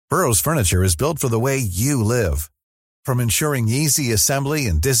Burrow's furniture is built for the way you live. From ensuring easy assembly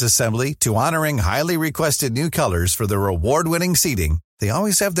and disassembly to honoring highly requested new colors for their award-winning seating, they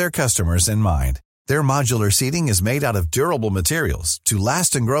always have their customers in mind. Their modular seating is made out of durable materials to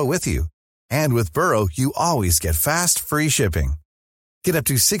last and grow with you. And with Burrow, you always get fast, free shipping. Get up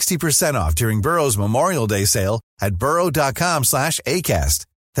to 60% off during Burrow's Memorial Day sale at burrow.com/ACAST.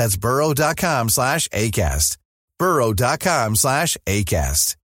 That's burrow.com/ACAST.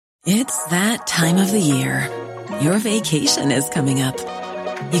 burrow.com/ACAST. It's that time of the year. Your vacation is coming up.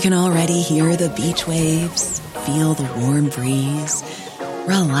 You can already hear the beach waves, feel the warm breeze,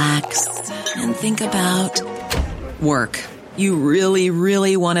 relax, and think about work. You really,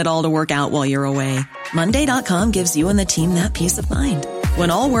 really want it all to work out while you're away. Monday.com gives you and the team that peace of mind.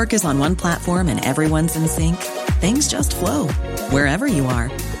 When all work is on one platform and everyone's in sync, things just flow. Wherever you are,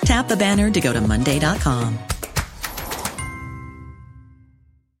 tap the banner to go to Monday.com.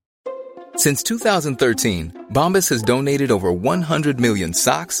 Since 2013, Bombas has donated over 100 million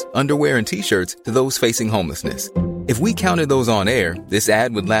socks, underwear, and T-shirts to those facing homelessness. If we counted those on air, this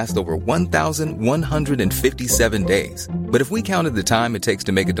ad would last over 1,157 days. But if we counted the time it takes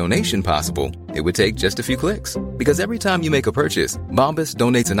to make a donation possible, it would take just a few clicks. Because every time you make a purchase, Bombas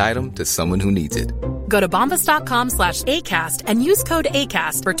donates an item to someone who needs it. Go to bombas.com/ACAST and use code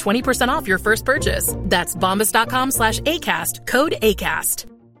ACAST for 20% off your first purchase. That's bombas.com/ACAST, code ACAST.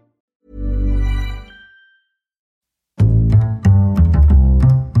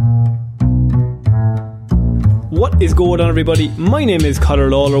 What is going on, everybody? My name is Conor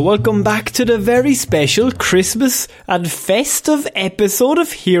Lawler. Welcome back to the very special Christmas and festive episode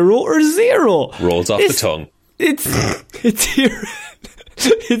of Hero or Zero. Rolls off the tongue. It's here.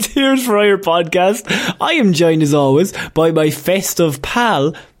 It's Heroes for Hire podcast. I am joined as always by my festive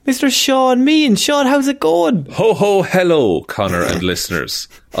pal, Mr. Sean Meehan. Sean, how's it going? Ho ho hello, Conor and listeners.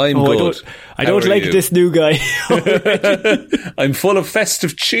 I'm good. I don't like you? this new guy. I'm full of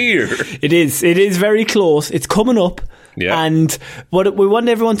festive cheer. It is very close. It's coming up. Yeah. And what we want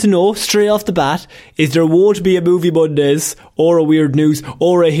everyone to know straight off the bat is there won't be a Movie Mondays or a Weird News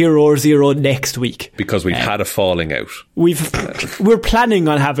or a Hero or Zero next week. Because we've had a falling out. We're planning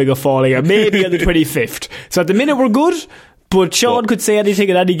on having a falling out, maybe on the 25th. So at the minute we're good, but Sean could say anything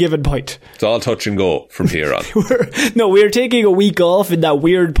at any given point. It's all touch and go from here on. We're taking a week off in that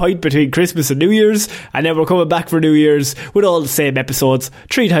weird point between Christmas and New Year's, and then we're coming back for New Year's with all the same episodes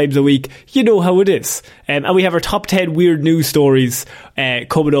 3 times a week. You know how it is. And we have our top 10 weird news stories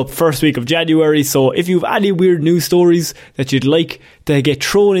coming up first week of January. So if you have any weird news stories that you'd like to get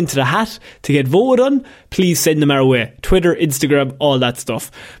thrown into the hat to get voted on, please send them our way. Twitter, Instagram, all that stuff.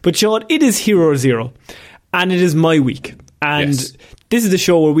 But Sean, it is Hero or Zero, and it is my week. And yes. This is the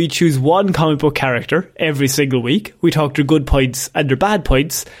show where we choose one comic book character every single week. We talk their good points and their bad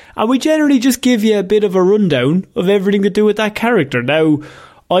points, and we generally just give you a bit of a rundown of everything to do with that character. Now,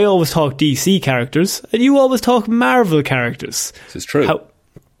 I always talk DC characters, and you always talk Marvel characters. This is true.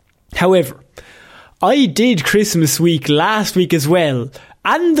 However, I did Christmas week last week as well,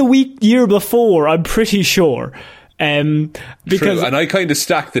 and the year before, I'm pretty sure. Because True. And I kind of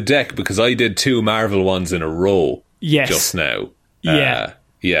stacked the deck because I did 2 Marvel ones in a row. Yes. Just now. Yeah.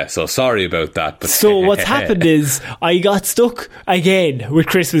 So sorry about that. But so what's happened is I got stuck again with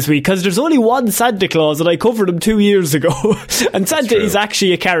Christmas week because there's only one Santa Claus and I covered him 2 years ago. And Santa is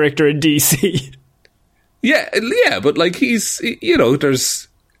actually a character in DC. Yeah, but like he's, there's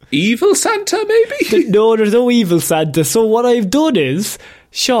evil Santa maybe? No, there's no evil Santa. So what I've done is,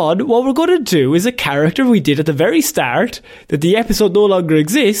 Sean, what we're going to do is a character we did at the very start that the episode no longer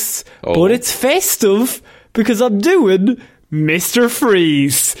exists, but it's festive because I'm doing Mr.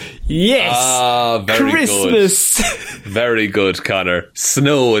 Freeze. Yes. Very Christmas. Good. Very good, Conor.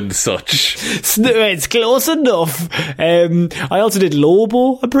 Snow and such. It's close enough. I also did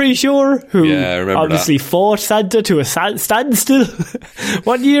Lobo, I'm pretty sure, who obviously fought Santa to a standstill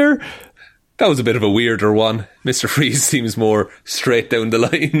one year. That was a bit of a weirder one. Mr. Freeze seems more straight down the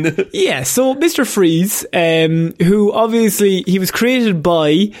line. Yeah, so Mr. Freeze, who obviously he was created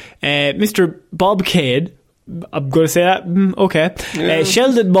by Mr. Bob Kane. I'm going to say that. Okay. Yeah.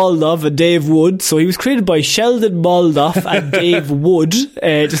 Sheldon Moldoff and Dave Wood. So he was created by Sheldon Moldoff and Dave Wood,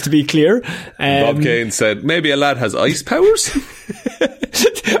 just to be clear. Bob Kane said, maybe a lad has ice powers?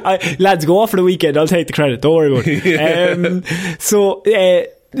 Lads, go off for the weekend. I'll take the credit. Don't worry about it. So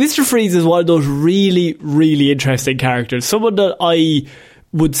Mr. Freeze is one of those really, really interesting characters. Someone that I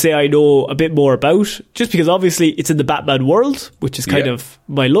would say I know a bit more about, just because obviously it's in the Batman world, which is kind of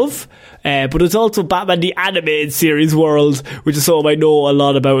my love, but it's also Batman the Animated Series world, which is something I know a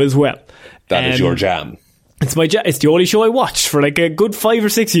lot about as well. That is your jam. It's the only show I watched for like a good 5 or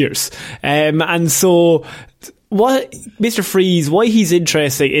 6 years. And so what Mr. Freeze, why he's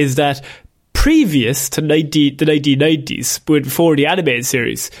interesting is that previous to the 1990s, but before the animated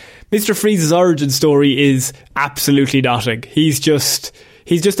series, Mr. Freeze's origin story is absolutely nothing. He's just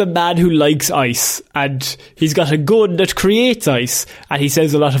a man who likes ice, and he's got a gun that creates ice, and he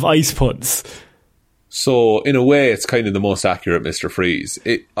says a lot of ice puns. So, in a way, it's kind of the most accurate Mr. Freeze.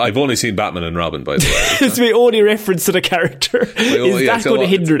 I've only seen Batman and Robin, by the way. It's my only reference to the character. Is that going to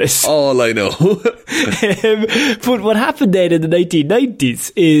hinder this? All I know. But what happened then in the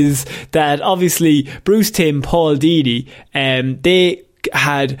 1990s is that obviously Bruce Timm, Paul Dini, they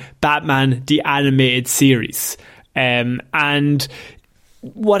had Batman the Animated Series. And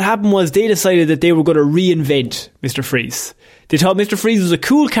what happened was they decided that they were going to reinvent Mr. Freeze. They thought Mr. Freeze was a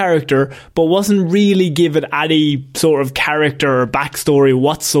cool character, but wasn't really given any sort of character or backstory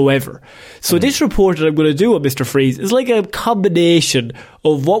whatsoever. So this report that I'm going to do on Mr. Freeze is like a combination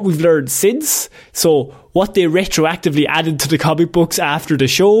of what we've learned since, so what they retroactively added to the comic books after the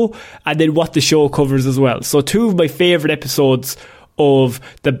show, and then what the show covers as well. So 2 of my favourite episodes of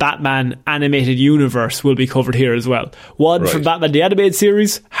the Batman animated universe will be covered here as well. One from Batman the Animated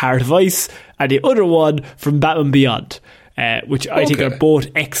Series, Heart of Ice, and the other one from Batman Beyond. Which I think are both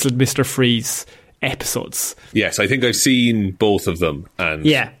excellent Mr. Freeze episodes. Yes, I think I've seen both of them. And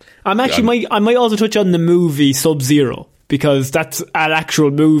yeah, I might also touch on the movie Sub-Zero, because that's an actual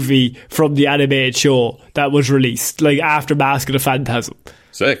movie from the animated show that was released, like after Mask of the Phantasm.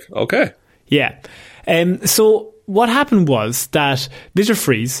 Sick, okay. Yeah. So what happened was that Mr.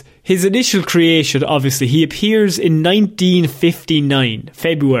 Freeze, his initial creation, obviously, he appears in 1959,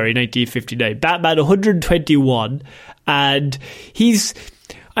 February 1959, Batman 121, and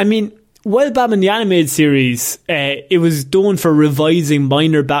while Batman the Animated Series, it was known for revising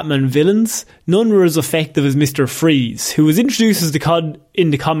minor Batman villains, none were as effective as Mr. Freeze, who was introduced as in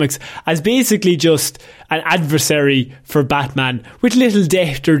the comics as basically just an adversary for Batman, with little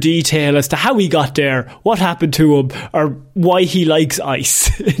depth or detail as to how he got there, what happened to him, or why he likes ice.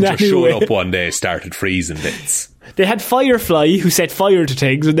 Just showed up one day, started freezing bits. They had Firefly, who set fire to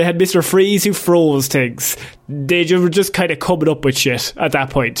things, and they had Mr. Freeze, who froze things. They were just kind of coming up with shit at that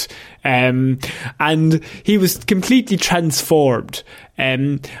point. And he was completely transformed.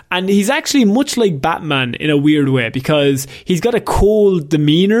 And he's actually much like Batman in a weird way, because he's got a cold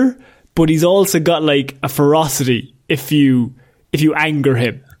demeanour, but he's also got like a ferocity if you anger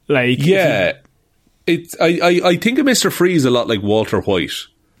him. Like, yeah. I think of Mr. Freeze a lot like Walter White.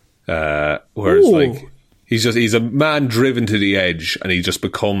 Whereas like he's a man driven to the edge, and he just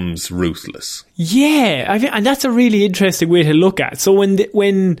becomes ruthless. Yeah, and that's a really interesting way to look at it. So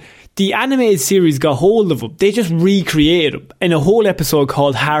when the animated series got hold of him, they just recreated him in a whole episode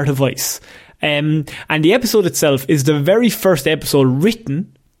called Heart of Ice. And the episode itself is the very first episode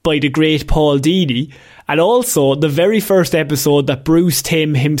written by the great Paul Dini, and also the very first episode that Bruce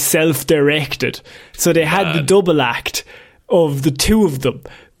Timm himself directed. So they had the double act of the 2 of them,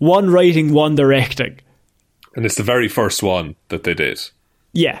 one writing, one directing. And it's the very first one that they did.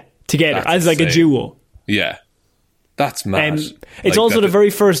 Yeah, together, as like a duo. Yeah. That's mad. It's also the very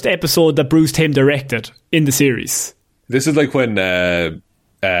first episode that Bruce Timm directed in the series. This is like when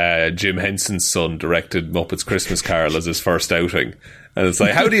Jim Henson's son directed Muppets Christmas Carol as his first outing. And it's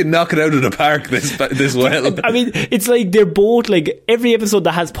like, how do you knock it out of the park this well? I mean, it's like they're both like, every episode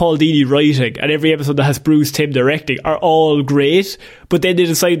that has Paul Dini writing and every episode that has Bruce Timm directing are all great, but then they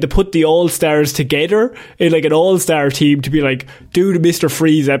decided to put the all-stars together in like an all-star team to be like, do the Mr.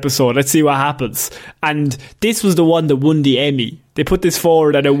 Freeze episode, let's see what happens. And this was the one that won the Emmy. They put this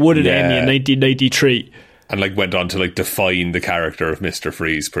forward and it won an Emmy in 1993. And like went on to like define the character of Mr.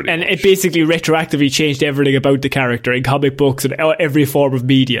 Freeze pretty much. And it basically retroactively changed everything about the character in comic books and every form of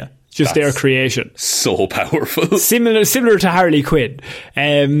media. Just their creation. So powerful. Similar to Harley Quinn.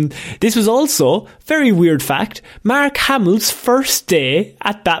 This was also, very weird fact, Mark Hamill's first day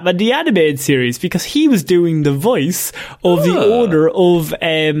at Batman the Animated Series, because he was doing the voice of the owner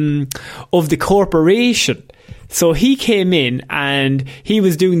of the corporation. So he came in and he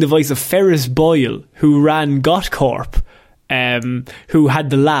was doing the voice of Ferris Boyle, who ran GothCorp, who had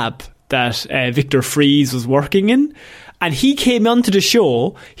the lab that Victor Freeze was working in. And he came onto the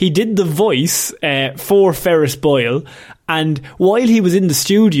show, he did the voice for Ferris Boyle, and while he was in the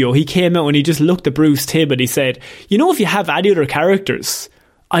studio, he came out and he just looked at Bruce Timm and he said, you know, if you have any other characters,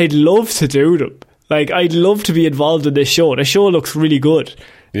 I'd love to do them. Like, I'd love to be involved in this show. The show looks really good.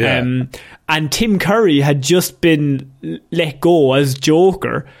 Yeah. And Tim Curry had just been let go as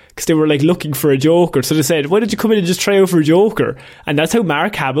Joker because they were like looking for a Joker. So they said, why don't you come in and just try out for a Joker? And that's how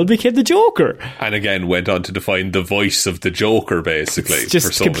Mark Hamill became the Joker. And again went on to define the voice of the Joker, basically. It's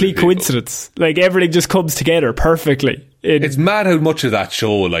just complete coincidence. Like everything just comes together perfectly. It's mad how much of that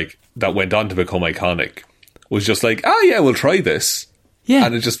show, like, that went on to become iconic was just like, oh yeah, we'll try this. Yeah.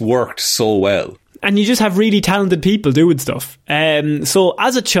 And it just worked so well. And you just have really talented people doing stuff. So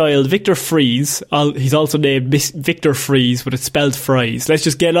as a child, Victor Fries, he's also named Victor Fries, but it's spelled Fries. Let's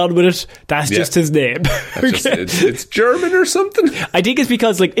just get on with it. That's just his name. Okay. It's German or something? I think it's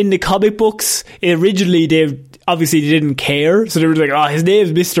because, like, in the comic books, originally they didn't care. So they were like, oh, his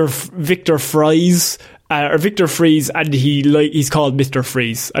name's Victor Fries. Or Victor Fries, and he's called Mr.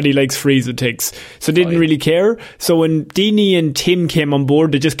 Freeze, and he likes freeze and things. So they didn't really care. So when Deanie and Tim came on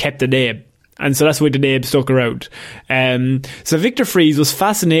board, they just kept the name. And so that's why the name stuck around. So Victor Fries was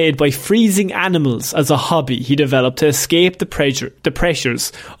fascinated by freezing animals as a hobby he developed to escape the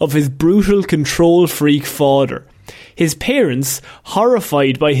pressures of his brutal control freak father. His parents,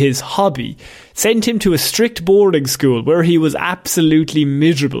 horrified by his hobby, sent him to a strict boarding school where he was absolutely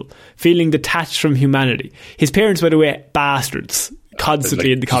miserable, feeling detached from humanity. His parents, by the way, bastards, constantly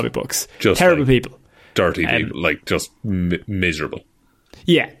like, in the comic books. Just terrible like people. Dirty people, like just miserable.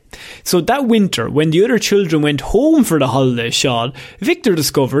 Yeah. So that winter, when the other children went home for the holidays, Sean, Victor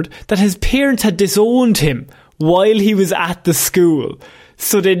discovered that his parents had disowned him while he was at the school.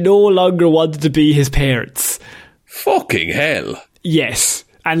 So they no longer wanted to be his parents. Fucking hell. Yes.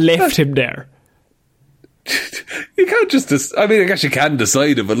 And left him there. You can't just... I mean, I guess you can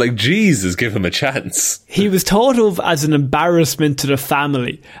decide it, but like, Jesus, give him a chance. He was thought of as an embarrassment to the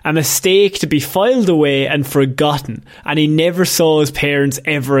family, a mistake to be filed away and forgotten, and he never saw his parents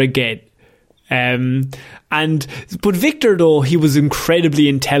ever again. But Victor, though, he was incredibly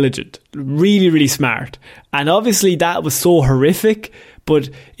intelligent, really, really smart. And obviously that was so horrific, but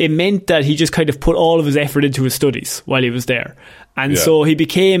it meant that he just kind of put all of his effort into his studies while he was there. And so he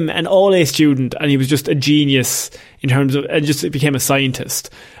became an all-A student, and he was just a genius in terms of, and just became a scientist.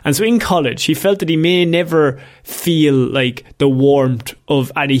 And so in college, he felt that he may never feel like the warmth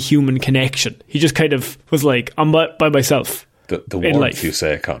of any human connection. He just kind of was like, I'm by myself. The warmth, life. You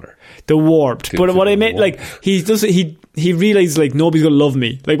say, Connor. The warmth. But what I meant, like, he realised, like, nobody's going to love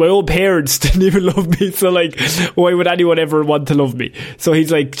me. Like, my own parents didn't even love me, so, like, why would anyone ever want to love me? So he's,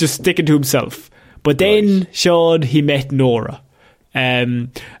 like, just sticking to himself. But then, Sean, he met Nora.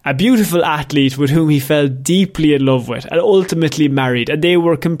 A beautiful athlete with whom he fell deeply in love with, and ultimately married, and they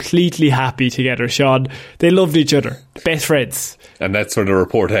were completely happy together, Sean. They loved each other. Best friends. And that's where the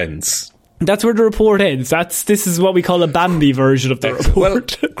report ends. That's where the report ends. This is what we call a Bambi version of the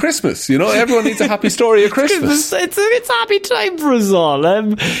report. Well, Christmas, you know, everyone needs a happy story at Christmas. It's a happy time for us all.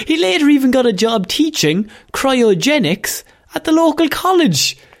 He later even got a job teaching cryogenics at the local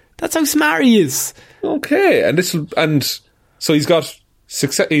college. That's how smart he is. Okay, and so he's got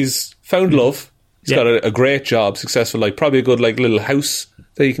success. He's found love. He's got a great job, successful, like probably a good like little house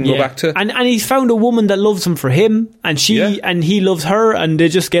that you can go back to. And he's found a woman that loves him for him, and and he loves her, and they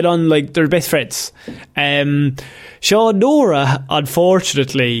just get on like they're best friends. Nora,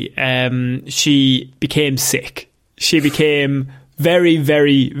 unfortunately, she became sick. She became very,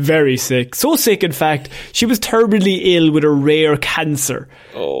 very, very sick. So sick, in fact, she was terminally ill with a rare cancer.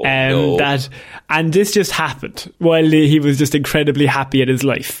 Oh, no. And this just happened while he was just incredibly happy in his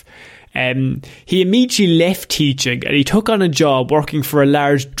life. He immediately left teaching, and he took on a job working for a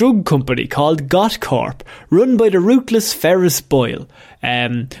large drug company called GotCorp, run by the ruthless Ferris Boyle,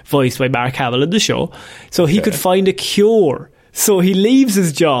 voiced by Mark Hamill in the show, so he could find a cure. So he leaves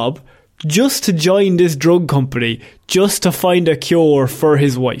his job just to join this drug company, just to find a cure for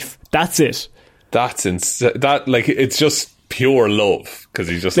his wife. That's it. That's it's just pure love, because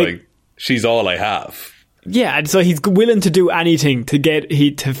he's just like, she's all I have. Yeah, and so he's willing to do anything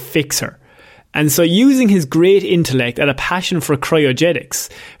to fix her. And so, using his great intellect and a passion for cryogenics,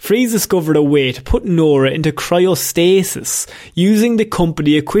 Fries discovered a way to put Nora into cryostasis using the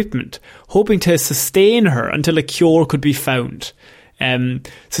company equipment, hoping to sustain her until a cure could be found.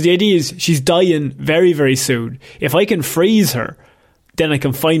 So the idea is she's dying very, very soon. If I can freeze her, then I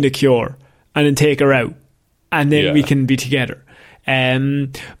can find a cure and then take her out, and then we can be together.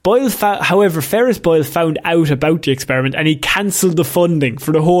 However, Ferris Boyle found out about the experiment, and he cancelled the funding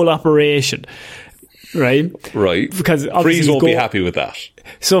for the whole operation. Right? Because Fries won't be happy with that.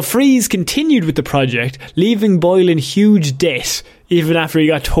 So Fries continued with the project, leaving Boyle in huge debt, even after he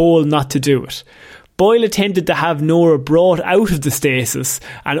got told not to do it. Boyle attempted to have Nora brought out of the stasis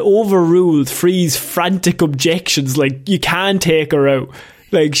and overruled Fries' frantic objections, like, you can't take her out,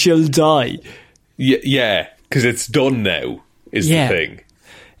 like, she'll die. Yeah, because it's done now. Is the thing.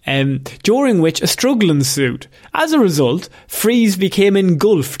 during which a struggle ensued. As a result, Freeze became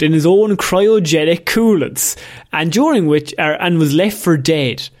engulfed in his own cryogenic coolants, and was left for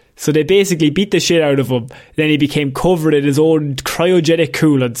dead. So they basically beat the shit out of him. Then he became covered in his own cryogenic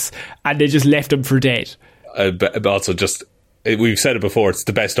coolants, and they just left him for dead. But also, we've said it before, it's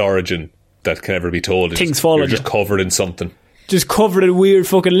the best origin that can ever be told. Things fall. You're just covered in something. Just covered in weird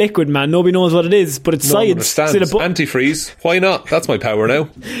fucking liquid, man. Nobody knows what it is, but it's science. It's antifreeze. Why not? That's my power now.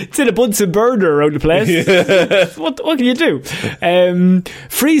 It's in a Bunsen burner around the place. Yeah. What can you do?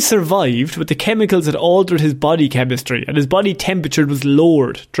 Freeze survived, but the chemicals had altered his body chemistry, and his body temperature was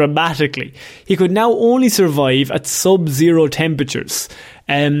lowered dramatically. He could now only survive at sub-zero temperatures.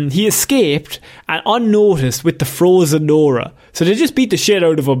 He escaped and unnoticed with the frozen Nora. So they just beat the shit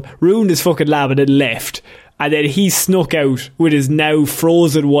out of him, ruined his fucking lab, and then left. And then he snuck out with his now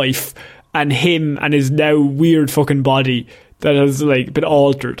frozen wife and him and his now weird fucking body that has been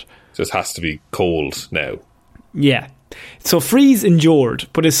altered. Just has to be cold now. Yeah. So Freeze endured,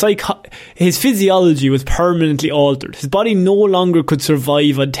 but his physiology was permanently altered. His body no longer could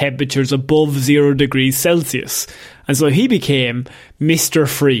survive on temperatures above 0 degrees Celsius. And so he became Mr.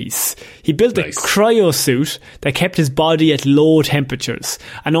 Freeze. He built a cryosuit that kept his body at low temperatures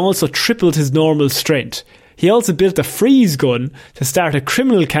and also tripled his normal strength. He also built a freeze gun to start a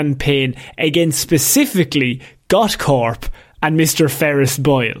criminal campaign against specifically Gottcorp and Mr. Ferris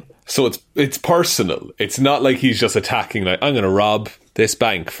Boyle. So it's personal. It's not like he's just attacking, I'm going to rob this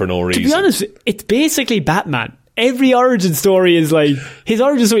bank for no reason. To be honest, it's basically Batman. Every origin story is his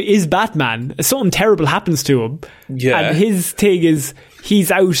origin story is Batman. Something terrible happens to him. Yeah. And his thing is he's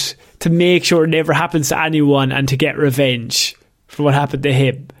out to make sure it never happens to anyone and to get revenge for what happened to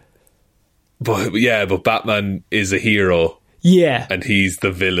him. But Batman is a hero. Yeah. And he's the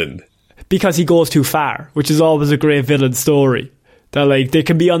villain. Because he goes too far, which is always a great villain story. That they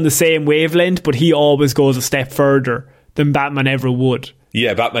can be on the same wavelength, but he always goes a step further than Batman ever would.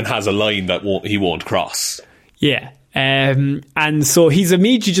 Yeah, Batman has a line that he won't cross. Yeah. And so he's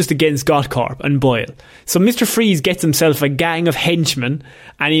immediately just against Gottcorp and Boyle. So Mr. Freeze gets himself a gang of henchmen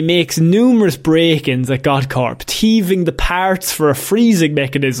and he makes numerous break-ins at Gottcorp, thieving the parts for a freezing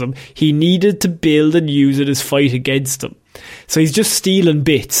mechanism he needed to build and use in his fight against them. So he's just stealing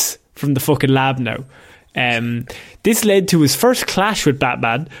bits from the fucking lab now. This led to his first clash with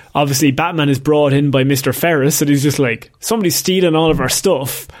Batman. Obviously Batman is brought in by Mr. Ferris and he's just somebody's stealing all of our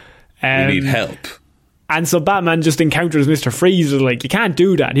stuff. We need help. And so Batman just encounters Mr. Freeze and you can't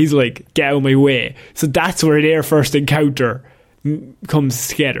do that. He's get out of my way. So that's where their first encounter comes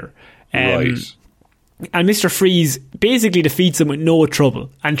together. Right. And Mr. Freeze basically defeats him with no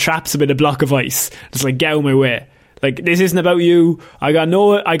trouble and traps him in a block of ice. Just get out of my way. This isn't about you. I got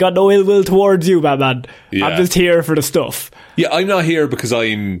no ill will towards you, Batman. Yeah. I'm just here for the stuff. Yeah, I'm not here because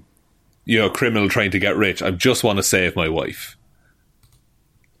I'm a criminal trying to get rich. I just want to save my wife.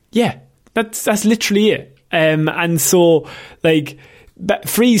 Yeah. That's literally it. And so,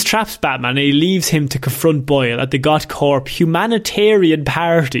 Freeze traps Batman and he leaves him to confront Boyle at the Gottcorp humanitarian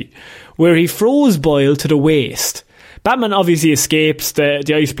party, where he froze Boyle to the waist. Batman obviously escapes the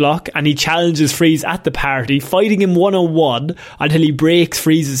ice block and he challenges Freeze at the party, fighting him one-on-one until he breaks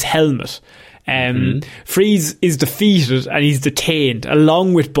Freeze's helmet. Freeze is defeated and he's detained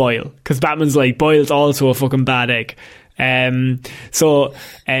along with Boyle, because Batman's Boyle's also a fucking bad egg. Batman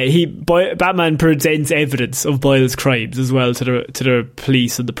presents evidence of Boyle's crimes as well to the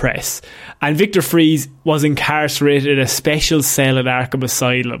police and the press. And Victor Freeze was incarcerated in a special cell at Arkham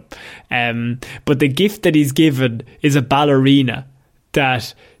Asylum. But the gift that he's given is a ballerina.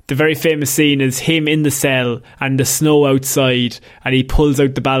 That the very famous scene is him in the cell and the snow outside, and he pulls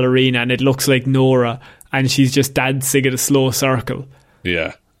out the ballerina and it looks like Nora, and she's just dancing in a slow circle.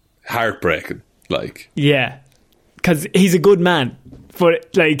 Yeah, heartbreaking. Yeah. Because he's a good man, but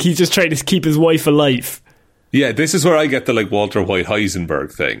he's just trying to keep his wife alive. Yeah, this is where I get the Walter White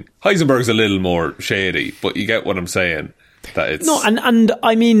Heisenberg thing. Heisenberg's a little more shady, but you get what I'm saying. That it's no, and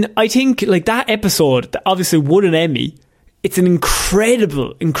I mean, I think that episode that obviously won an Emmy. It's an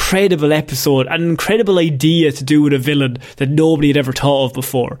incredible episode, an incredible idea to do with a villain that nobody had ever thought of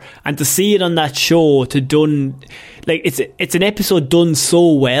before, and to see it on that show it's an episode done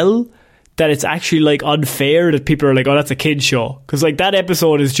so well that it's actually unfair that people are oh, that's a kid's show, because that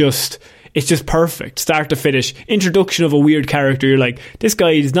episode is just perfect, start to finish. Introduction of a weird character, you're this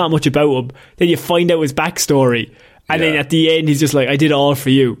guy is not much about him, then you find out his backstory, and then at the end he's just I did it all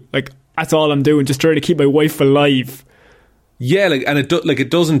for you, that's all I'm doing, just trying to keep my wife alive. Yeah, and it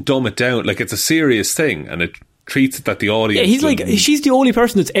doesn't dumb it down, it's a serious thing, and it treats it that the audience he's she's the only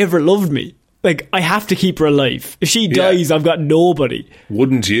person that's ever loved me. like, I have to keep her alive. If she dies, I've got nobody.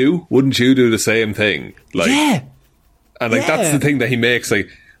 Wouldn't you? Wouldn't you do the same thing? Like, yeah. And like that's the thing that he makes. Like,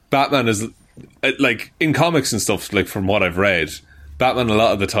 Batman is like in comics and stuff. Like from what I've read, Batman a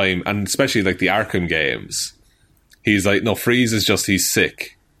lot of the time, and especially like the Arkham games, he's like, no, Freeze is just, he's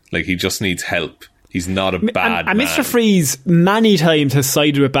sick. Like, he just needs help. He's not a bad man. And Mr. Freeze many times has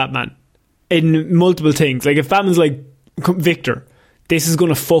sided with Batman in multiple things. Like, if Batman's like, Victor, this is going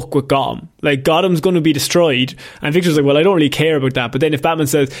to fuck with Gotham. Like, Gotham's going to be destroyed. And Victor's like, well, I don't really care about that. But then if Batman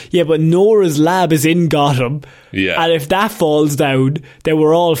says, yeah, but Nora's lab is in Gotham. Yeah. And if that falls down, then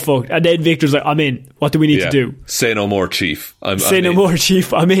we're all fucked. And then Victor's like, I'm in. What do we need to do? Say no more, Chief. Say no more,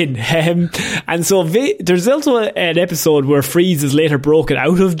 Chief. I'm in. And so there's also an episode where Freeze is later broken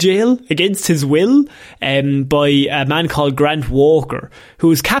out of jail against his will by a man called Grant Walker, who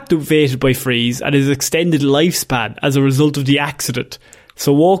was captivated by Freeze and his extended lifespan as a result of the accident.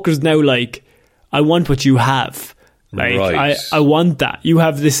 So Walker's now like, I want what you have. Like, right. I want that. You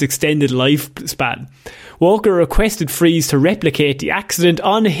have this extended lifespan. Walker requested Freeze to replicate the accident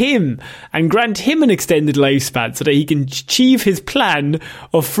on him and grant him an extended lifespan so that he can achieve his plan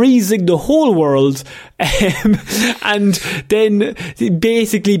of freezing the whole world and then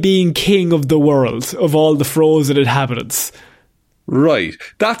basically being king of the world, of all the frozen inhabitants. Right.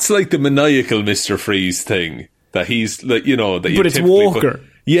 That's like the maniacal Mr. Freeze thing. That he's like, you know, that you. But it's Walker.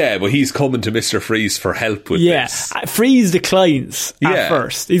 Yeah, but he's coming to Mr. Freeze for help with this. Freeze declines at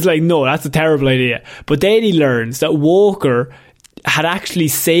first. He's like, no, that's a terrible idea. But then he learns that Walker had actually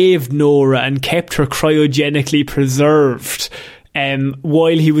saved Nora and kept her cryogenically preserved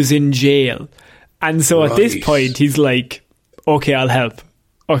while he was in jail. And so at this point, he's like, okay, I'll help.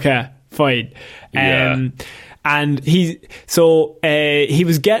 Okay, fine. And he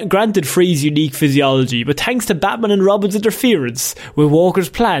was granted Freeze's unique physiology, but thanks to Batman and Robin's interference with Walker's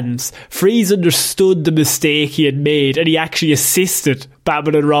plans, Freeze understood the mistake he had made, and he actually assisted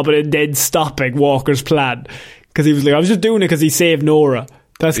Batman and Robin in then stopping Walker's plan. Because he was like, I was just doing it because he saved Nora.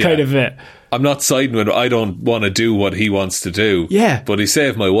 That's kind of it. I'm not siding with it. I don't want to do what he wants to do. Yeah. But he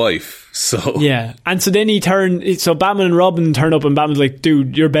saved my wife, so... Yeah. And so then so Batman and Robin turn up and Batman's like,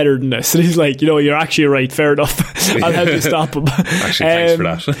 dude, you're better than this. And he's like, you know, you're actually right, fair enough. I'll help you stop him. Actually,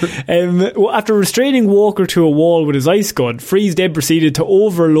 thanks for that. After restraining Walker to a wall with his ice gun, Freeze then proceeded to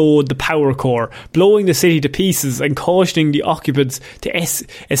overload the power core, blowing the city to pieces and cautioning the occupants to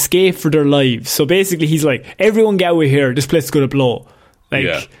escape for their lives. So basically he's like, everyone get out of here, this place is going to blow.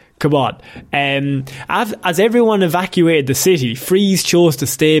 Like... Come on. As everyone evacuated the city, Freeze chose to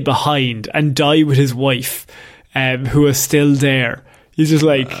stay behind and die with his wife, who is still there. He's just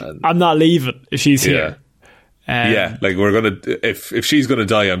like, I'm not leaving if she's here. Like we're gonna. If she's gonna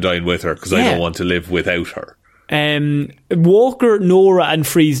die, I'm dying with her because I don't want to live without her. Walker, Nora, and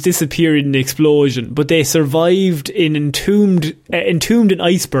Freeze disappeared in the explosion, but they survived entombed in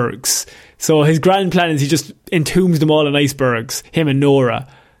icebergs. So his grand plan is he just entombs them all in icebergs, him and Nora.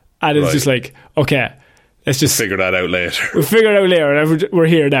 And it's just like, okay, let's just figure that out later. We'll figure it out later, and we're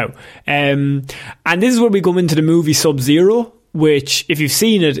here now. And this is where we come into the movie Sub-Zero, which, if you've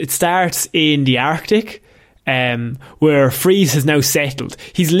seen it, it starts in the Arctic, where Freeze has now settled.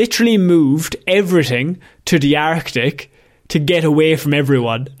 He's literally moved everything to the Arctic to get away from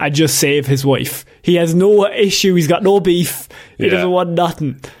everyone and just save his wife. He has no issue. He's got no beef. He doesn't want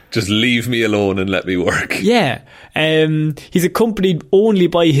nothing. Just leave me alone and let me work. Yeah. He's accompanied only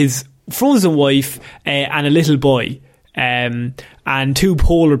by his frozen wife and a little boy. And 2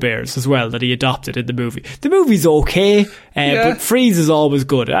 polar bears as well that he adopted in the movie. The movie's okay, but Freeze is always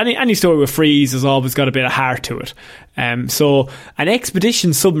good. Any story with Freeze has always got a bit of heart to it. So an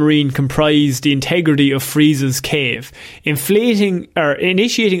expedition submarine comprised the integrity of Freeze's cave,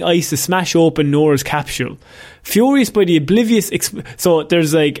 initiating ice to smash open Nora's capsule. Furious by the oblivious... so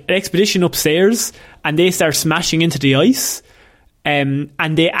there's like an expedition upstairs and they start smashing into the ice, and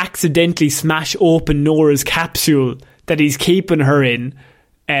they accidentally smash open Nora's capsule that he's keeping her in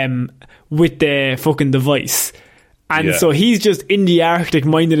with the fucking device. And so he's just in the Arctic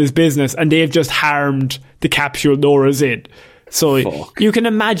minding his business and they've just harmed the capsule Nora's in. So you can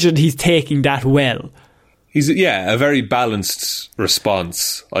imagine he's taking that well. He's a very balanced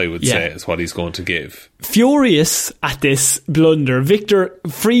response, I would say, is what he's going to give. Furious at this blunder, Victor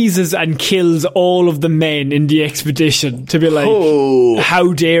freezes and kills all of the men in the expedition to be like,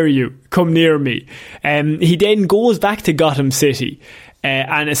 how dare you come near me? He then goes back to Gotham City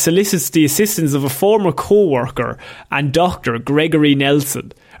and solicits the assistance of a former co-worker and doctor, Gregory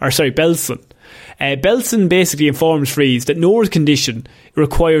Belson. Belson basically informs Freeze that Nora's condition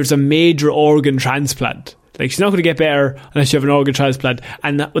requires a major organ transplant. Like, she's not going to get better unless you have an organ transplant.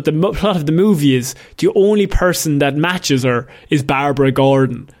 And what the plot of the movie is, the only person that matches her is Barbara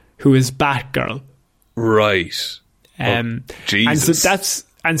Gordon, who is Batgirl. Right. Jesus.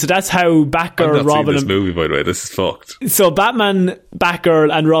 And so that's how Batgirl, I've not Robin... seen this movie, by the way. This is fucked. So Batman,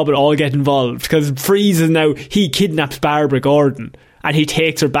 Batgirl and Robin all get involved because Freeze is now... He kidnaps Barbara Gordon and he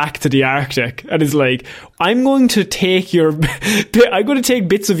takes her back to the Arctic and is like, I'm going to take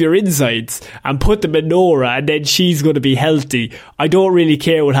bits of your insides and put them in Nora, and then she's going to be healthy. I don't really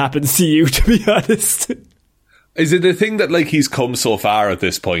care what happens to you, to be honest. Is it the thing that, like, he's come so far at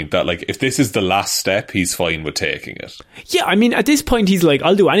this point that, like, if this is the last step, he's fine with taking it? Yeah, I mean, at this point, he's like,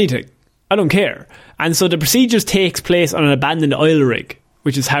 I'll do anything. I don't care. And so the procedures takes place on an abandoned oil rig,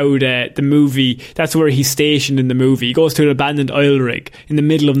 which is how the movie... That's where he's stationed in the movie. He goes to an abandoned oil rig in the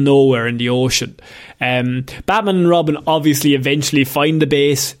middle of nowhere in the ocean. Batman and Robin obviously eventually find the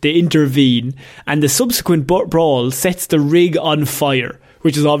base, they intervene, and the subsequent brawl sets the rig on fire,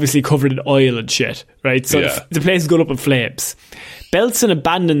 which is obviously covered in oil and shit, right? So the place is going up in flames. Belson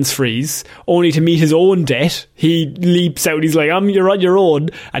abandons Freeze, only to meet his own death. He leaps out, he's like, you're on your own,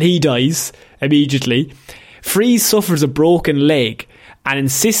 and he dies immediately. Freeze suffers a broken leg and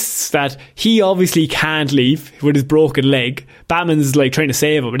insists that he obviously can't leave with his broken leg. Batman's like trying to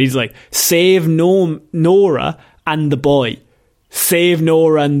save him, but he's like, save Nora and the boy. Save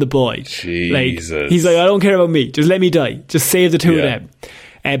Nora and the boy. Jesus. Like, he's like, I don't care about me. Just let me die. Just save the two of them.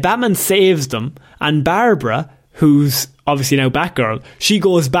 Batman saves them, and Barbara, who's obviously now Batgirl, she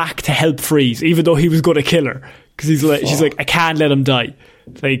goes back to help Freeze, even though he was going to kill her. Because she's like, I can't let him die.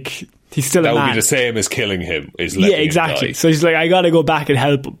 Like, he's still a man. That would be the same as killing him. Is letting him exactly. die. So she's like, I got to go back and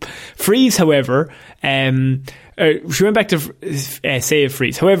help him. Freeze, however, she went back to save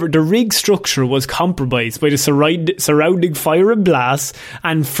Freeze. However, the rig structure was compromised by the surrounding fire and blast,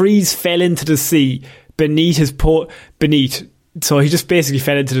 and Freeze fell into the sea beneath his So he just basically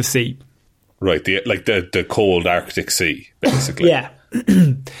fell into the sea. Right, the cold Arctic Sea, basically. Yeah.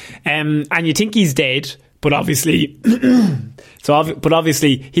 And you think he's dead, but obviously... But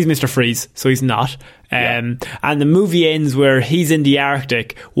obviously he's Mr. Freeze, so he's not. And the movie ends where he's in the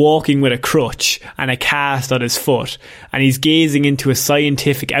Arctic walking with a crutch and a cast on his foot, and he's gazing into a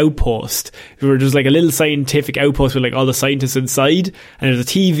scientific outpost where there's like a little scientific outpost with like all the scientists inside, and there's a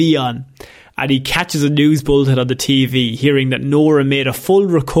TV on, and he catches a news bulletin on the TV hearing that Nora made a full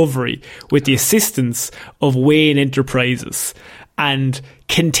recovery with the assistance of Wayne Enterprises, and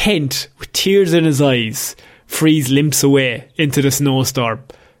content with tears in his eyes, Freeze limps away into the snowstorm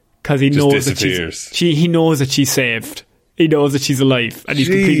because he knows that he knows that she's saved. He knows that she's alive, and he's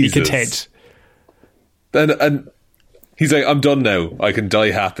completely content. And he's like, I'm done now. I can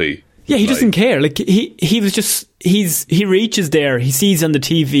die happy. Yeah, he doesn't care. Like he was just he reaches there. He sees on the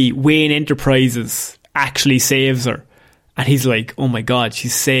TV Wayne Enterprises actually saves her, and he's like, oh my god,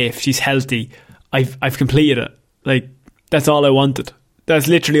 she's safe. She's healthy. I've completed it. Like, that's all I wanted. That's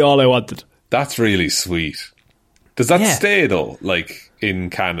literally all I wanted. That's really sweet. Does that stay though, like in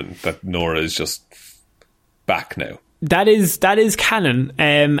canon, that Nora is just back now? That is canon,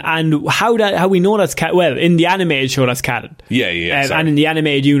 and how we know that's well, in the animated show that's canon. And in the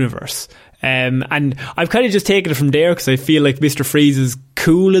animated universe. And I've kind of just taken it from there because I feel like Mr. Freeze is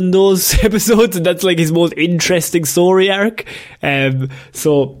cool in those episodes, and that's like his most interesting story arc.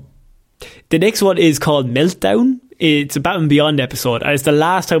 So the next one is called Meltdown. It's a Batman Beyond episode, and it's the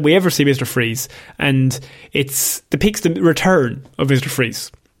last time we ever see Mr. Freeze, and it depicts the return of Mr.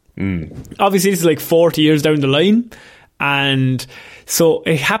 Freeze. Obviously, this is like 40 years down the line, and so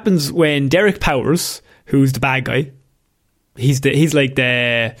it happens when Derek Powers, who's the bad guy, he's like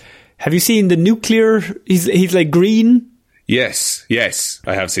the... Have you seen the nuclear... He's like green? Yes,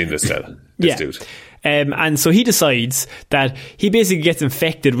 I have seen this dude. And so he decides that he basically gets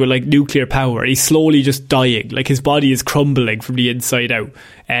infected with like nuclear power. He's slowly just dying. Like, his body is crumbling from the inside out.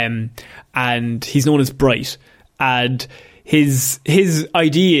 And he's known as Bright. And his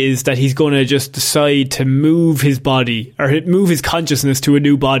idea is that he's going to just decide to move his body, or move his consciousness to a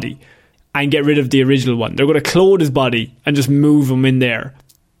new body, and get rid of the original one. They're going to clone his body and just move him in there.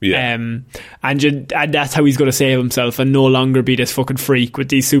 Yeah. And that's how he's going to save himself and no longer be this fucking freak with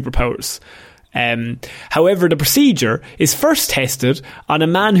these superpowers. However, the procedure is first tested on a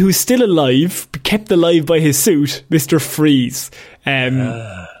man who's still alive, kept alive by his suit, Mr. Freeze.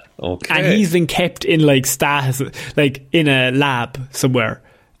 Okay. And he's been kept in like status, like in a lab somewhere,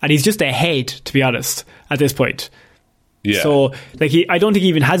 and he's just a head, to be honest, at this point. Yeah. So like I don't think he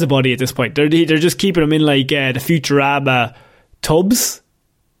even has a body at this point. They're just keeping him in like the Futurama tubs.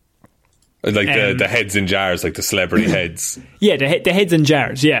 Like the heads in jars, like the celebrity heads. Yeah, the heads in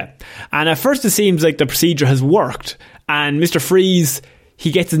jars, yeah. And at first it seems like the procedure has worked. And Mr. Freeze,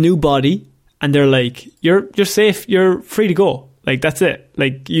 he gets a new body, and they're like, you're safe, you're free to go. Like, that's it.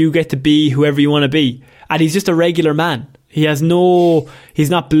 Like, you get to be whoever you want to be. And he's just a regular man. He's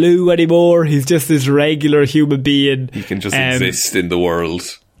not blue anymore. He's just this regular human being. He can just exist in the world.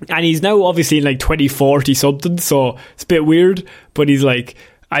 And he's now obviously in like 2040 something, so it's a bit weird. But he's like,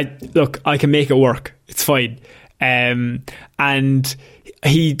 I can make it work. It's fine. And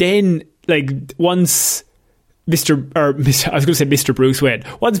he then, like, once I was going to say Mr. Bruce Wayne.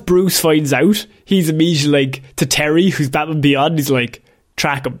 Once Bruce finds out, he's immediately like to Terry, who's Batman Beyond. He's like,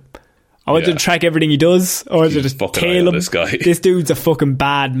 track him. I want to track everything he does, or to just tail him. This guy. This dude's a fucking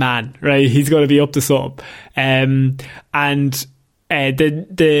bad man, right? He's going to be up to something.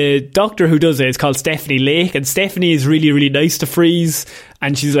 The doctor who does it is called Stephanie Lake, and Stephanie is really, really nice to Freeze,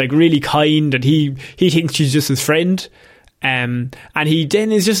 and she's like really kind, and he thinks she's just his friend. And he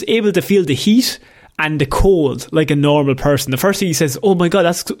then is just able to feel the heat and the cold like a normal person. The first thing he says, oh my god,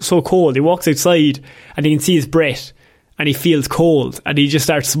 that's so cold. He walks outside and he can see his breath and he feels cold, and he just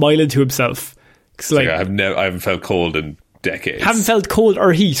starts smiling to himself. Like, I haven't felt cold in decades. Haven't felt cold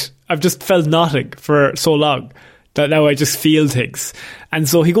or heat. I've just felt nothing for so long that now I just feel things. And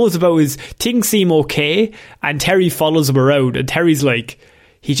so he goes about his things seem okay, and Terry follows him around, and Terry's like,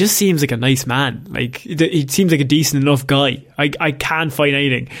 he just seems like a nice man. Like, he seems like a decent enough guy. I can't find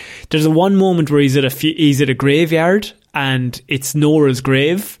anything. There's one moment where he's at a graveyard, and it's Nora's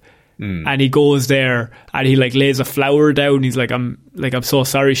grave. And he goes there and he like lays a flower down. He's like, I'm so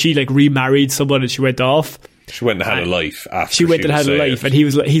sorry. She like remarried someone and she went off. She went and had a life after she went and had a life, and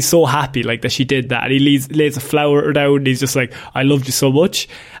he's so happy like that she did that. And he lays a flower down, and he's just like, I loved you so much.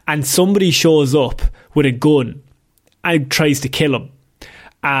 And somebody shows up with a gun and tries to kill him.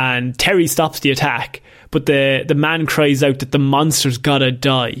 And Terry stops the attack, but the man cries out that the monster's gotta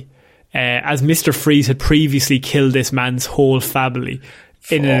die, as Mr. Freeze had previously killed this man's whole family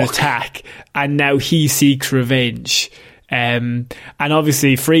in an attack, and now he seeks revenge. And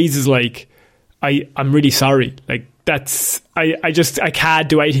obviously Freeze is like, I'm really sorry. Like, that's I can't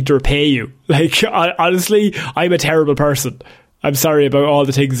do anything to repay you. Like, honestly, I'm a terrible person. I'm sorry about all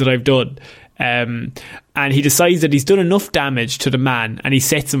the things that I've done. And he decides that he's done enough damage to the man, and he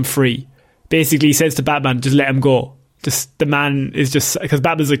sets him free. Basically, he says to Batman, just let him go. Just the man is just, because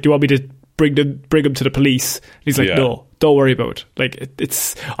Batman's like, do you want me to bring him to the police? And he's like, no, don't worry about it. Like,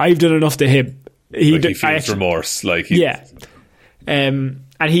 it's I've done enough to him. He feels remorse. Like,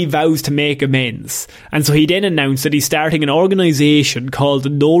 and he vows to make amends. And so he then announced that he's starting an organisation called the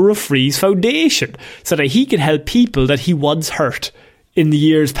Nora Freeze Foundation, so that he can help people that he once hurt in the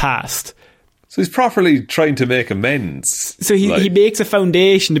years past. So he's properly trying to make amends. So he makes a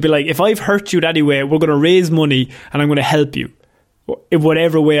foundation to be like, if I've hurt you in any way, we're going to raise money and I'm going to help you in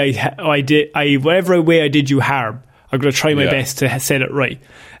whatever way I did you harm. I'm going to try my best to set it right.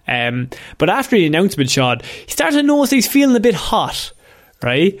 But after the announcement, Sean, he starts to notice he's feeling a bit hot,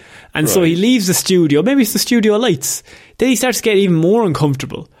 right? And so he leaves the studio. Maybe it's the studio lights. Then he starts to get even more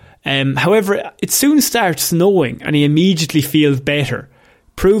uncomfortable. However, it soon starts snowing, and he immediately feels better,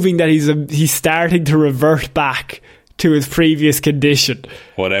 proving that he's starting to revert back to his previous condition.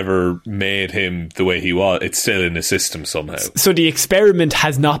 Whatever made him the way he was, it's still in the system somehow. So the experiment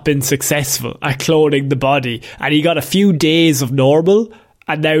has not been successful at cloning the body, and he got a few days of normal,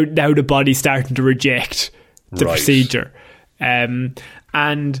 and now the body's starting to reject the procedure.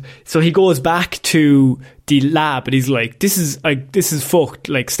 And so he goes back to the lab, and he's like, this is fucked.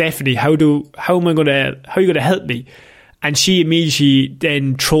 Like, Stephanie, how are you gonna help me? And she immediately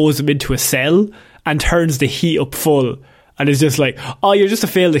then throws him into a cell and turns the heat up full, and is just like, oh, you're just a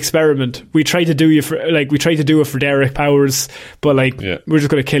failed experiment. We tried to do it for Derek Powers, but we're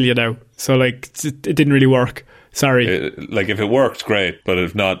just going to kill you now. So it didn't really work. Sorry. If it worked, great, but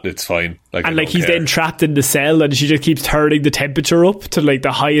if not, it's fine. He's then trapped in the cell, and she just keeps turning the temperature up to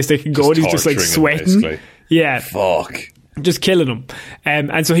the highest it can go, and he's just sweating. Him, yeah. Fuck. Just killing him.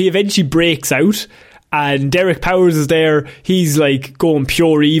 And so he eventually breaks out. And Derek Powers is there. He's going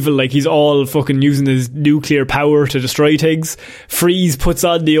pure evil. He's all fucking using his nuclear power to destroy things. Freeze puts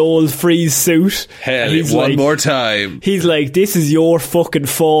on the old Freeze suit. Hell, one more time. He's like, this is your fucking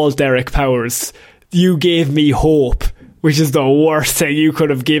fault, Derek Powers. You gave me hope, which is the worst thing you could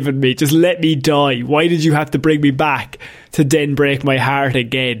have given me. Just let me die. Why did you have to bring me back to then break my heart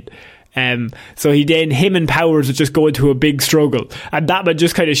again? So him and Powers are just going to a big struggle, and Batman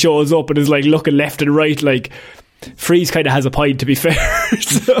just kind of shows up and is looking left and right. Freeze kind of has a point, to be fair.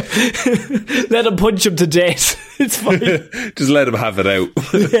 So let him punch him to death. It's fine. Just let him have it out.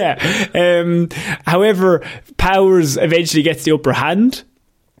 Yeah. However, Powers eventually gets the upper hand,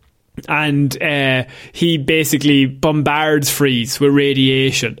 and he basically bombards Freeze with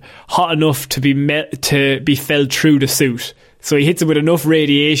radiation, hot enough to be felt through the suit. So he hits him with enough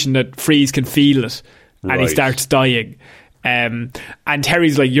radiation that Freeze can feel it, and he starts dying. And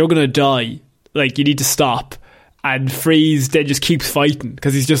Terry's like, "You're gonna die. Like, you need to stop." And Freeze then just keeps fighting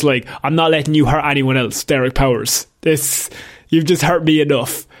because he's just like, "I'm not letting you hurt anyone else, Derek Powers. You've just hurt me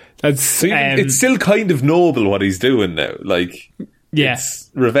enough." That's it's still kind of noble what he's doing now. Like, yeah, it's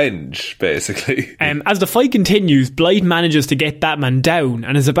revenge basically. As the fight continues, Blight manages to get Batman down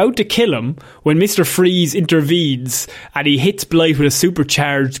and is about to kill him when Mr. Freeze intervenes and he hits Blight with a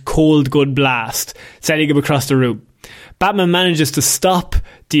supercharged cold gun blast, sending him across the room. Batman manages to stop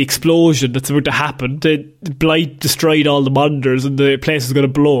the explosion that's about to happen. The Blight destroyed all the monitors and the place is going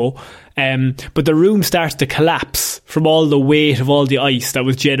to blow. But the room starts to collapse from all the weight of all the ice that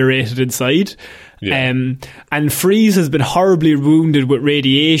was generated inside. Yeah. And Freeze has been horribly wounded with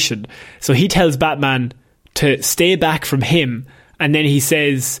radiation. So he tells Batman to stay back from him. And then he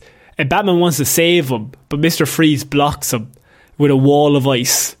says, Batman wants to save him, but Mr. Freeze blocks him with a wall of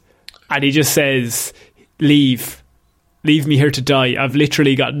ice. And he just says, leave me here to die. I've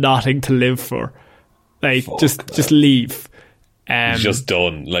literally got nothing to live for. Like, just leave. He's just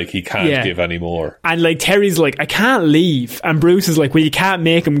done. Like, he can't give any more. And like, Terry's like, I can't leave. And Bruce is like, well, you can't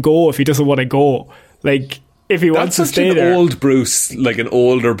make him go if he doesn't want to go. Like, if he wants to stay there. That's such an old Bruce, like an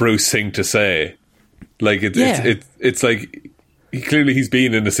older Bruce thing to say. Like, it's like, he's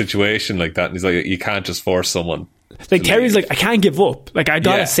been in a situation like that, and he's like, you can't just force someone. Like, Terry's like, I can't give up. Like, I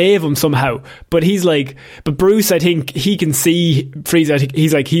gotta save him somehow. But he's like, but Bruce, I think he can see Freeze. I think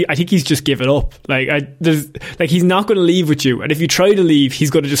he's just given up. Like, he's not going to leave with you. And if you try to leave,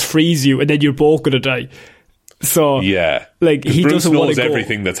 he's going to just freeze you, and then you're both going to die. So, yeah, like, he Bruce doesn't want knows to go.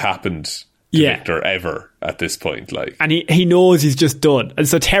 Everything that's happened to Victor ever at this point, like, and he knows he's just done. And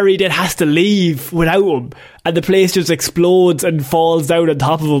so Terry then has to leave without him, and the place just explodes and falls down on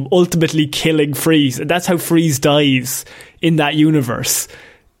top of him, ultimately killing Freeze. And that's how Freeze dies in that universe.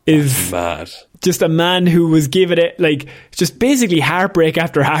 Is mad. Just a man who was given it, like, just basically heartbreak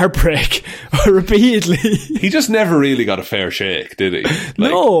after heartbreak repeatedly. He just never really got a fair shake, did he?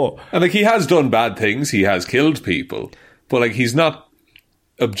 Like, no. And like, he has done bad things, he has killed people, but like, he's not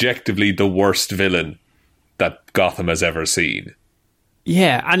objectively the worst villain that Gotham has ever seen.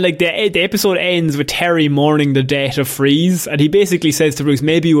 Yeah, and like the episode ends with Terry mourning the death of Freeze, and he basically says to Bruce,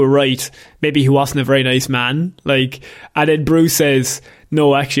 maybe you were right, maybe he wasn't a very nice man. Like, and then Bruce says,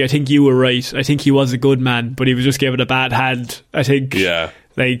 no, actually, I think you were right. I think he was a good man, but he was just given a bad hand. I think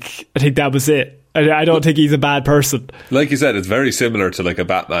that was it. I don't think he's a bad person. Like you said, it's very similar to like a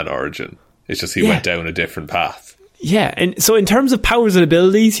Batman origin. It's just he went down a different path. Yeah, and so in terms of powers and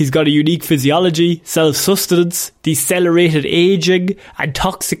abilities, he's got a unique physiology, self-sustenance, decelerated aging, and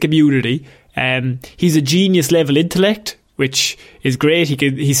toxic immunity. He's a genius-level intellect, which is great.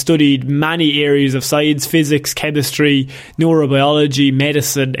 He studied many areas of science, physics, chemistry, neurobiology,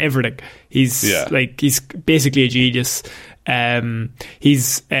 medicine, everything. He's basically a genius.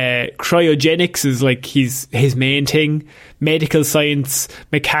 He's cryogenics is like his main thing. Medical science,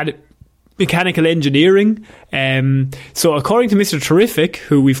 mechanical engineering. So according to Mr. Terrific,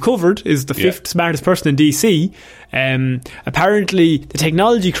 who we've covered, is the fifth smartest person in DC, apparently the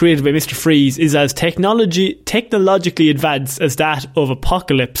technology created by Mr. Freeze is as technologically advanced as that of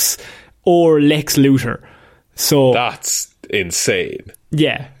Apocalypse or Lex Luthor. So that's insane.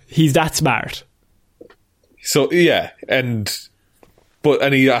 Yeah, he's that smart. So yeah, and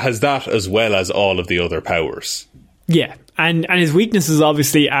he has that as well as all of the other powers. Yeah. And his weaknesses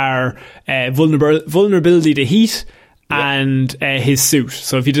obviously are vulnerability to heat and his suit.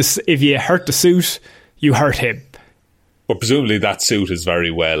 So if you hurt the suit, you hurt him. But presumably that suit is very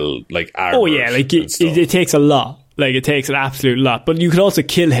well like armored. Oh yeah, like it takes a lot. Like, it takes an absolute lot. But you could also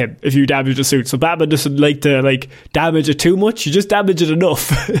kill him if you damage the suit. So Batman doesn't like to like damage it too much. You just damage it enough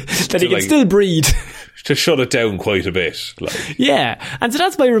that he can still breathe. To shut it down quite a bit. Like. Yeah. And so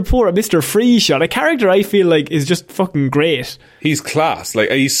that's my report on Mr. Freeze shot. A character I feel like is just fucking great. He's class. Like,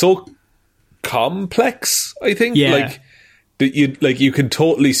 he's so complex, I think. Yeah. You can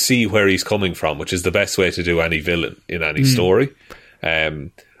totally see where he's coming from, which is the best way to do any villain in any story. I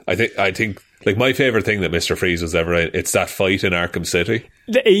think like, my favourite thing that Mr. Freeze was ever in, it's that fight in Arkham City.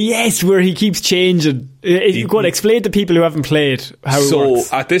 Yes, where he keeps changing. Go on, explain to people who haven't played how it works.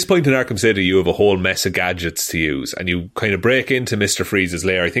 So, at this point in Arkham City, you have a whole mess of gadgets to use, and you kind of break into Mr. Freeze's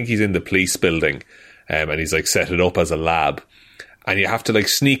lair. I think he's in the police building, and he's like set it up as a lab. And you have to like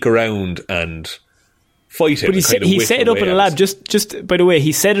sneak around and fight him. But he set it up in a lab. Just by the way,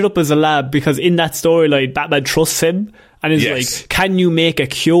 he set it up as a lab because in that storyline, Batman trusts him and is like, "Can you make a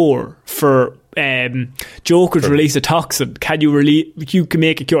cure for Joker's release a toxin? You can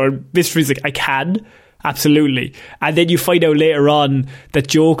make a cure?" And Mr. Freeze's like, "I can, absolutely." And then you find out later on that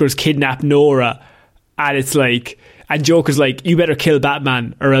Joker's kidnapped Nora, and it's like. And Joker's like, "You better kill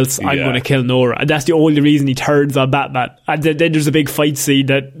Batman or else I'm going to kill Nora." And that's the only reason he turns on Batman. And then there's a big fight scene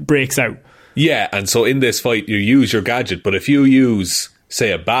that breaks out. Yeah, and so in this fight, you use your gadget. But if you use,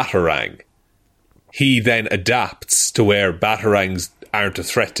 say, a Batarang, he then adapts to where Batarangs aren't a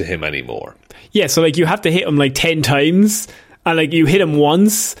threat to him anymore. Yeah, so like you have to hit him like 10 times. And like you hit him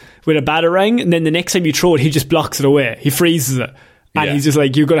once with a Batarang. And then the next time you throw it, he just blocks it away. He freezes it. And he's just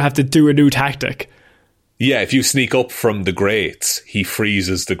like, "You're going to have to do a new tactic." Yeah, if you sneak up from the grates, he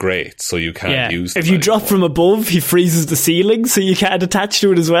freezes the grates, so you can't use them If you anymore. drop from above, he freezes the ceiling, so you can't attach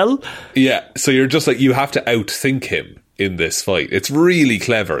to it as well. Yeah, so you're just like, you have to outthink him in this fight. It's really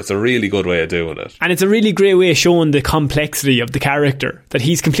clever. It's a really good way of doing it. And it's a really great way of showing the complexity of the character, that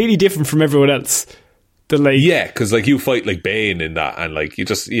he's completely different from everyone else. Yeah, because like you fight like Bane in that, and like you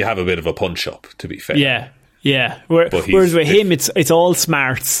have a bit of a punch-up, to be fair. Yeah. Whereas with him, it's all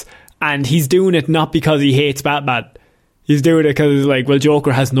smarts. And he's doing it not because he hates Batman. He's doing it because he's like, well,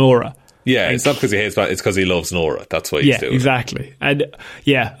 Joker has Nora. Yeah, it's not because he hates Batman, it's because he loves Nora. That's why he's doing it. Exactly. And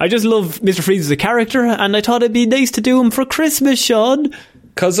I just love Mr. Freeze as a character, and I thought it'd be nice to do him for Christmas, Sean.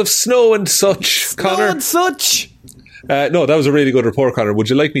 Because of snow and such, Connor. No, that was a really good report, Connor. Would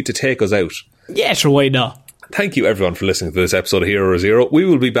you like me to take us out? Yeah, sure, why not? Thank you everyone for listening to this episode of Hero Zero. We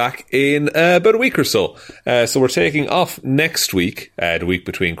will be back in about a week or so. So we're taking off next week, the week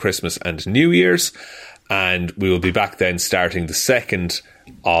between Christmas and New Year's. And we will be back then starting the 2nd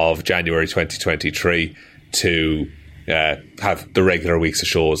of January 2023 to have the regular weeks of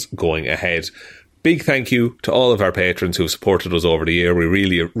shows going ahead. Big thank you to all of our patrons who have supported us over the year. We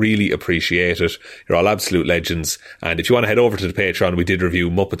really, really appreciate it. You're all absolute legends. And if you want to head over to the Patreon, we did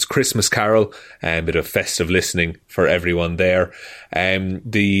review Muppets Christmas Carol, a bit of festive listening for everyone there.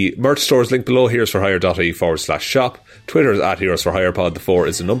 The merch store is linked below, heroesforhire.ie/shop. Twitter is @heroesforhirepod. The 4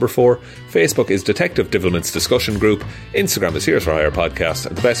 is the number 4. Facebook is Detective Divilment's discussion group. Instagram is Heroes for Hire Podcast.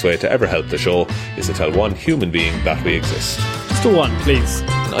 And the best way to ever help the show is to tell one human being that we exist. Just the one, please.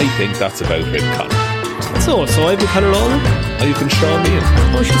 And I think that's about it, Connor. So I've been Connor Lawler. And you've been Sean Meehan.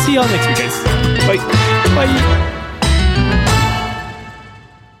 I shall see you all next week, guys. Bye. Bye.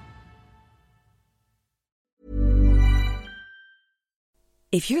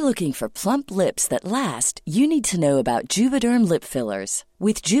 If you're looking for plump lips that last, you need to know about Juvederm lip fillers.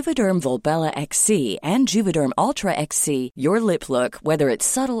 With Juvederm Volbella XC and Juvederm Ultra XC, your lip look, whether it's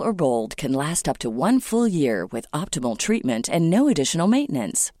subtle or bold, can last up to 1 full year with optimal treatment and no additional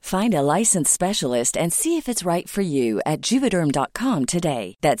maintenance. Find a licensed specialist and see if it's right for you at Juvederm.com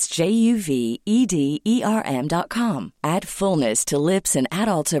today. That's JUVEDERM.com. Add fullness to lips in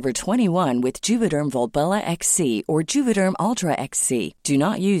adults over 21 with Juvederm Volbella XC or Juvederm Ultra XC. Do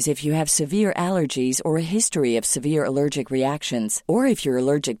not use if you have severe allergies or a history of severe allergic reactions, or if you're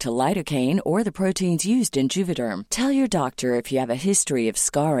allergic to lidocaine or the proteins used in Juvederm. Tell your doctor if you have a history of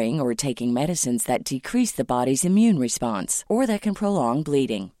scarring or taking medicines that decrease the body's immune response or that can prolong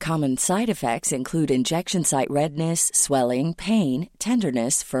bleeding. Common side effects include injection site redness, swelling, pain,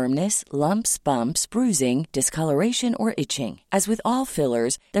 tenderness, firmness, lumps, bumps, bruising, discoloration, or itching. As with all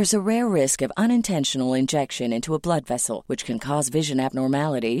fillers, there's a rare risk of unintentional injection into a blood vessel, which can cause vision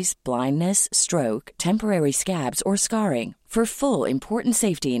abnormalities, blindness, stroke, temporary scabs, or scarring. For full, important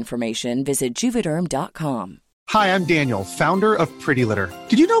safety information, visit Juvederm.com. Hi, I'm Daniel, founder of Pretty Litter.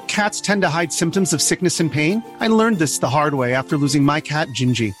 Did you know cats tend to hide symptoms of sickness and pain? I learned this the hard way after losing my cat,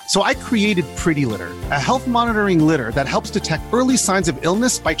 Gingy. So I created Pretty Litter, a health monitoring litter that helps detect early signs of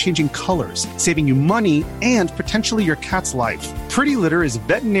illness by changing colors, saving you money and potentially your cat's life. Pretty Litter is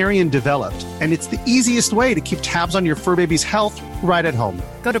veterinarian developed, and it's the easiest way to keep tabs on your fur baby's health right at home.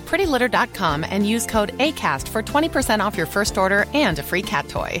 Go to prettylitter.com and use code ACAST for 20% off your first order and a free cat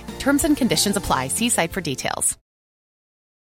toy. Terms and conditions apply. See site for details.